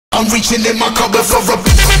I'm reaching in my cupboard for a.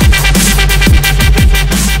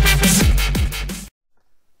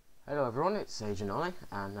 Hello everyone, it's agentolly,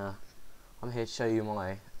 and I'm here to show you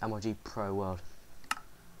my MLG Pro world.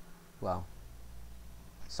 Well,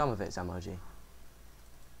 some of it's MLG,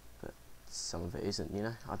 but some of it isn't, you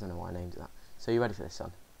know? I don't know why I named it that. So you ready for this,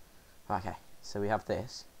 son? Okay, so we have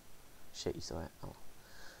this. Shit, you saw it.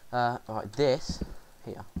 Oh. Alright, this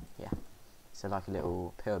here, yeah. So like a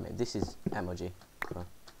little pyramid. This is MLG Pro.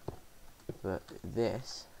 But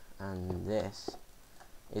this and this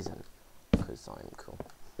isn't, because I'm cool.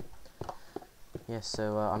 Yeah,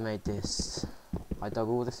 so I made this. I dug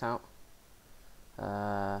all this out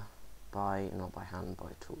not by hand, by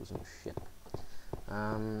tools and shit.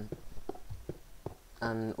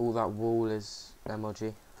 And all that wall is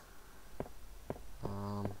MLG.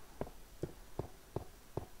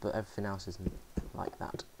 But everything else isn't like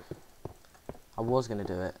that. I was gonna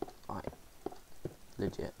do it like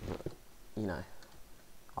legit, but you know,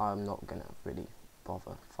 I'm not gonna really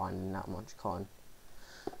bother finding that much cotton.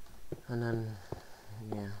 And then,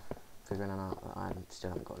 yeah, figuring out that I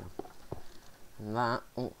still haven't got enough. And that,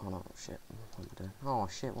 oh no, shit, what am I doing? Oh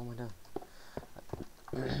shit, what am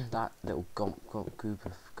I doing? That little goop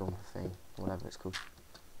of gum thing, whatever it's called,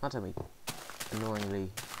 that took me annoyingly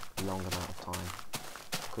long amount of time,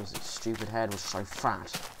 because its stupid head was so fat.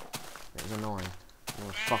 It was annoying.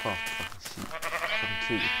 Oh, fuck off, fucking sheep, fucking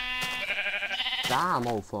cute. Damn,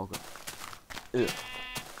 old fucker. Ugh.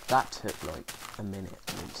 That took like a minute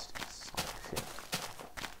at least. Shit.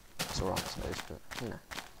 It's alright, I suppose, but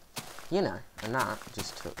you know, and that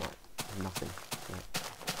just took like nothing.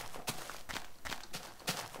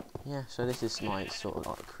 Yeah, so this is my sort of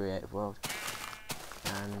like creative world,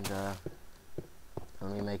 and I'm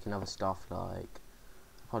gonna make another stuff like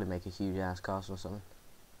probably make a huge ass castle or something.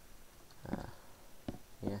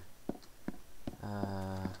 Yeah.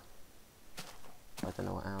 I don't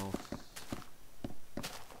know what else.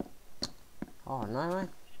 Oh no way.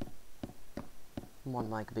 Want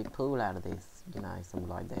like a big pool out of this, you know, something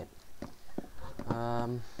like that.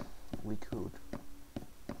 We could.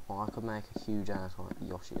 Or I could make a huge ass like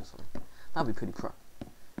Yoshi or something. That'd be pretty pro.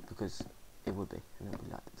 Because it would be. And it'll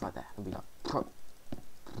be like right there. It'll be like pro.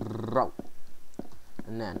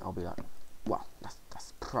 And then I'll be like, wow,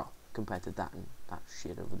 that's pro compared to that and that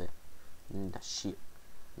shit over there. And that shit.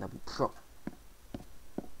 That'll be pro.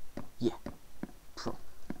 Yeah. Pro.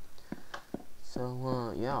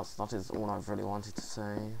 So, yeah, that is all I've really wanted to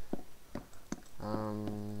say.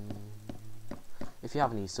 If you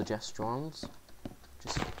have any suggestions,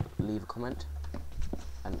 just leave a comment,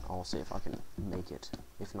 and I'll see if I can make it.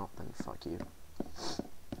 If not, then fuck you.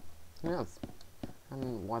 Yeah,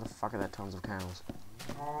 and why the fuck are there tons of cows?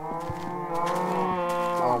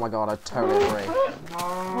 Oh my god, I totally agree.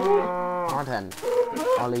 Alright then,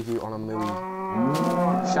 I'll leave you on a mood.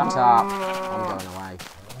 Shut up, I'm going away.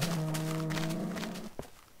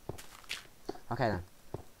 Okay then.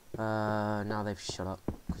 Now they've shut up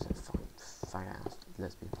because they're fucking fag ass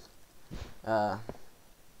lesbians.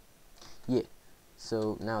 Yeah.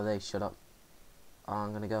 So now they shut up.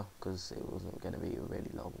 I'm gonna go because it wasn't gonna be a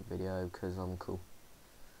really long video because I'm cool.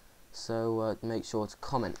 So make sure to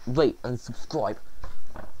comment, rate, and subscribe,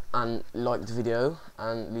 and like the video,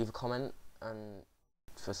 and leave a comment, and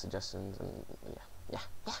for suggestions, and yeah.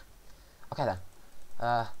 Okay then.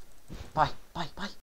 Bye.